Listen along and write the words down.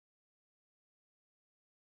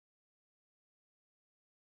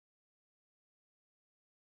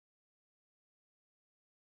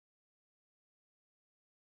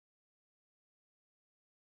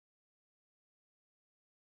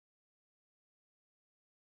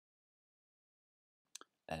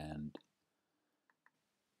and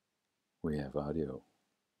we have audio.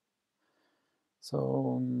 So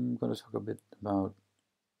I'm going to talk a bit about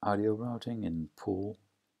audio routing in PpoolL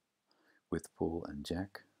with PpoolL and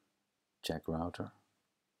Jackrouter.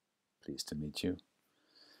 Pleased to meet you.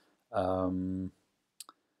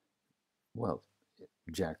 Well,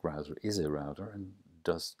 Jackrouter is a router and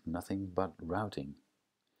does nothing but routing,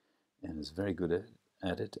 and is very good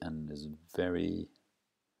at it, and is very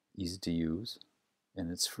easy to use, and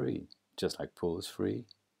it's free, just like PpoolL is free,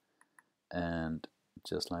 and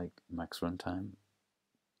just like maxruntime,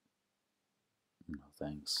 no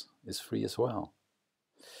thanks, is free as well.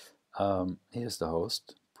 Here's the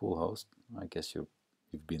host, PpoolL host. I guess you've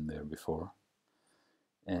been there before,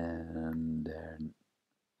 and then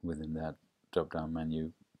within that drop-down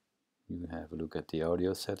menu you have a look at the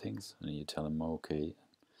audio settings, and you tell them, okay,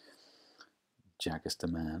 Jack is the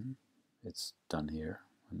man, it's done here,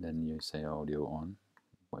 and then you say audio on.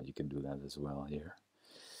 Well, you can do that as well here,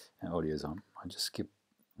 and audio is on. I just skip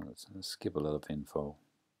a lot of info.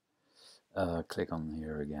 Click on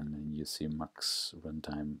here again and you see max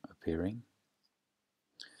runtime appearing,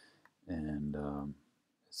 and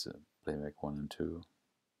it's a playback 1 and 2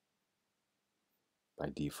 by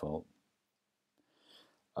default.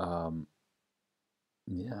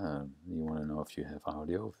 Yeah, you want to know if you have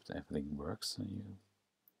audio, if everything works, and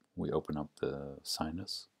we open up the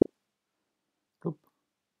sinus, boop,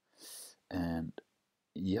 and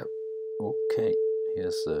yep, okay,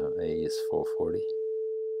 here's A is 440.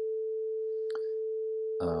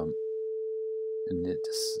 And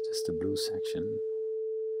this is the blue section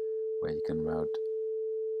where you can route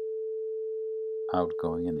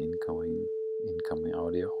outgoing and incoming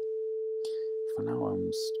audio. For now, I'm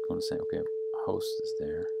just going to say, okay, host is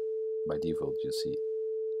there. By default, you see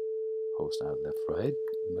host out, left, right,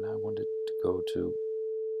 but I wanted to go to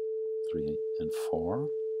 3 and 4.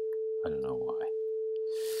 I don't know why.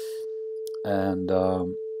 And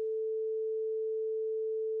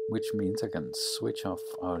which means I can switch off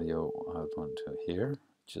audio out onto here,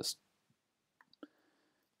 just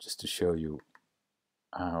to show you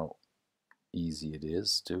how easy it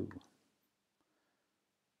is to.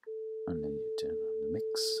 And then you turn on the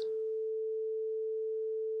mix,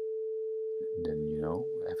 and then you know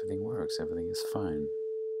everything works, everything is fine.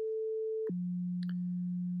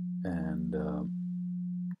 And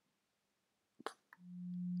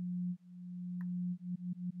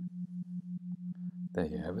there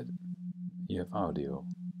you have it. You have audio.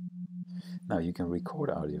 Now you can record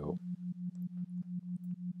audio.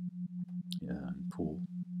 Yeah, in PpoolL,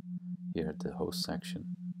 here at the host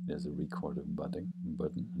section, there's a record button,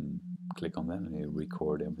 and click on that, and you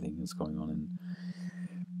record everything that's going on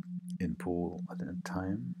in PpoolL at that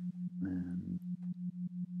time, and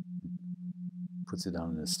puts it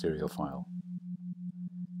down in a stereo file.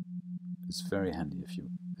 It's very handy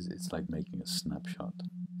it's like making a snapshot.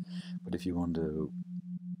 But if you want to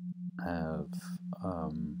have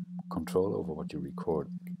control over what you record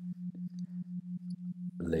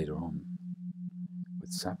later on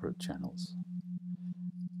with separate channels,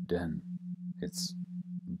 then it's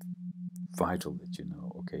vital that you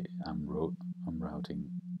know, okay, I'm routing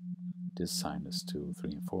this sinus to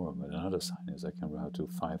 3 and 4, but another sinus I can route to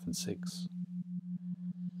 5 and 6.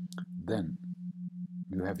 Then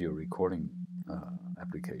you have your recording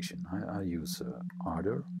application. I use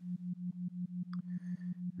Ardour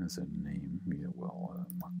as a name. Yeah, well,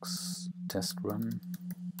 max test run.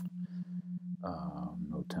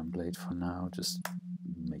 No template for now, just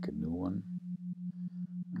make a new one.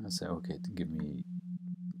 And I say, okay, give me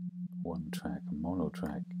 1 track, a mono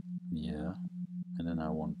track, yeah, and then I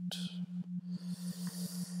want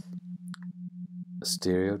a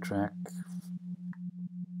stereo track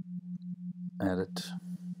added.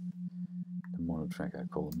 The mono track I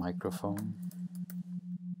call microphone,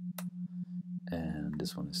 and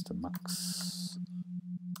this one is the max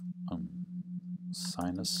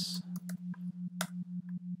sinus.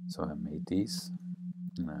 So I made these.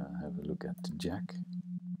 Have a look at the Jack.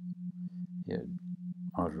 Here,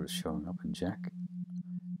 Ardour is showing up in Jack,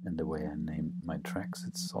 and the way I named my tracks,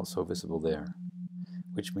 it's also visible there,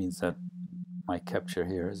 which means that my capture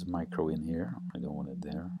here is micro in here. I don't want it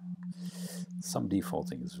there. Some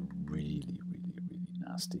defaulting is really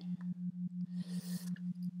nasty.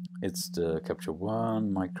 It's the capture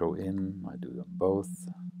 1, micro in, I do them both,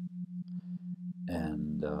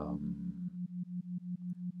 and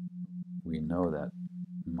we know that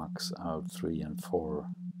max out 3 and 4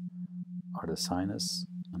 are the sinus,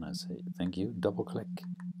 and I say thank you, double click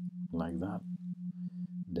like that.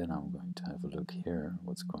 Then I'm going to have a look here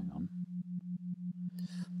what's going on.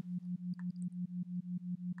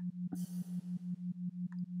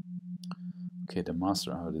 Okay, the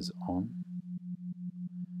master out is on,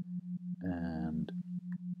 and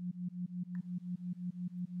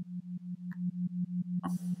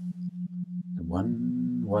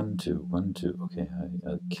one, 1, 2, 1, 2. Okay,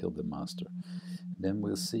 I killed the master. Then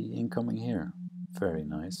we'll see incoming here. Very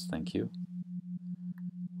nice, thank you.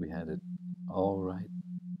 We had it all right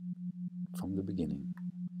from the beginning.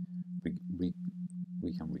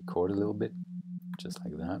 We can record a little bit, just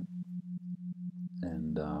like that,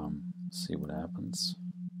 and see what happens.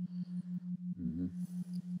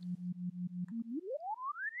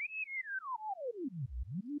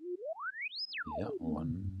 Yeah,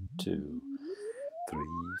 1, 2, 3,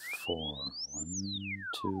 4. 1,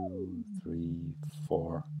 2, 3,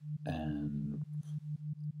 4, and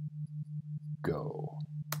go.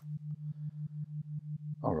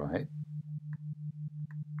 All right.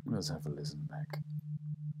 Let's have a listen back.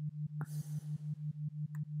 A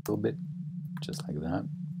little bit, just like that,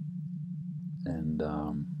 and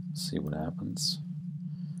see what happens.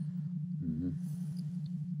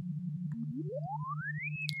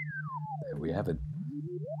 There we have it.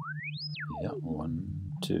 Yeah,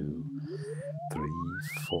 1, 2, 3,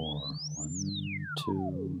 4. 1,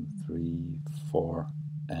 2, 3, 4,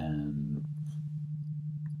 and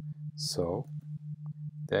so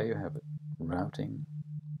there you have it. Routing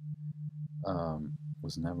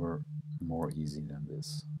was never more easy than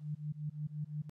this.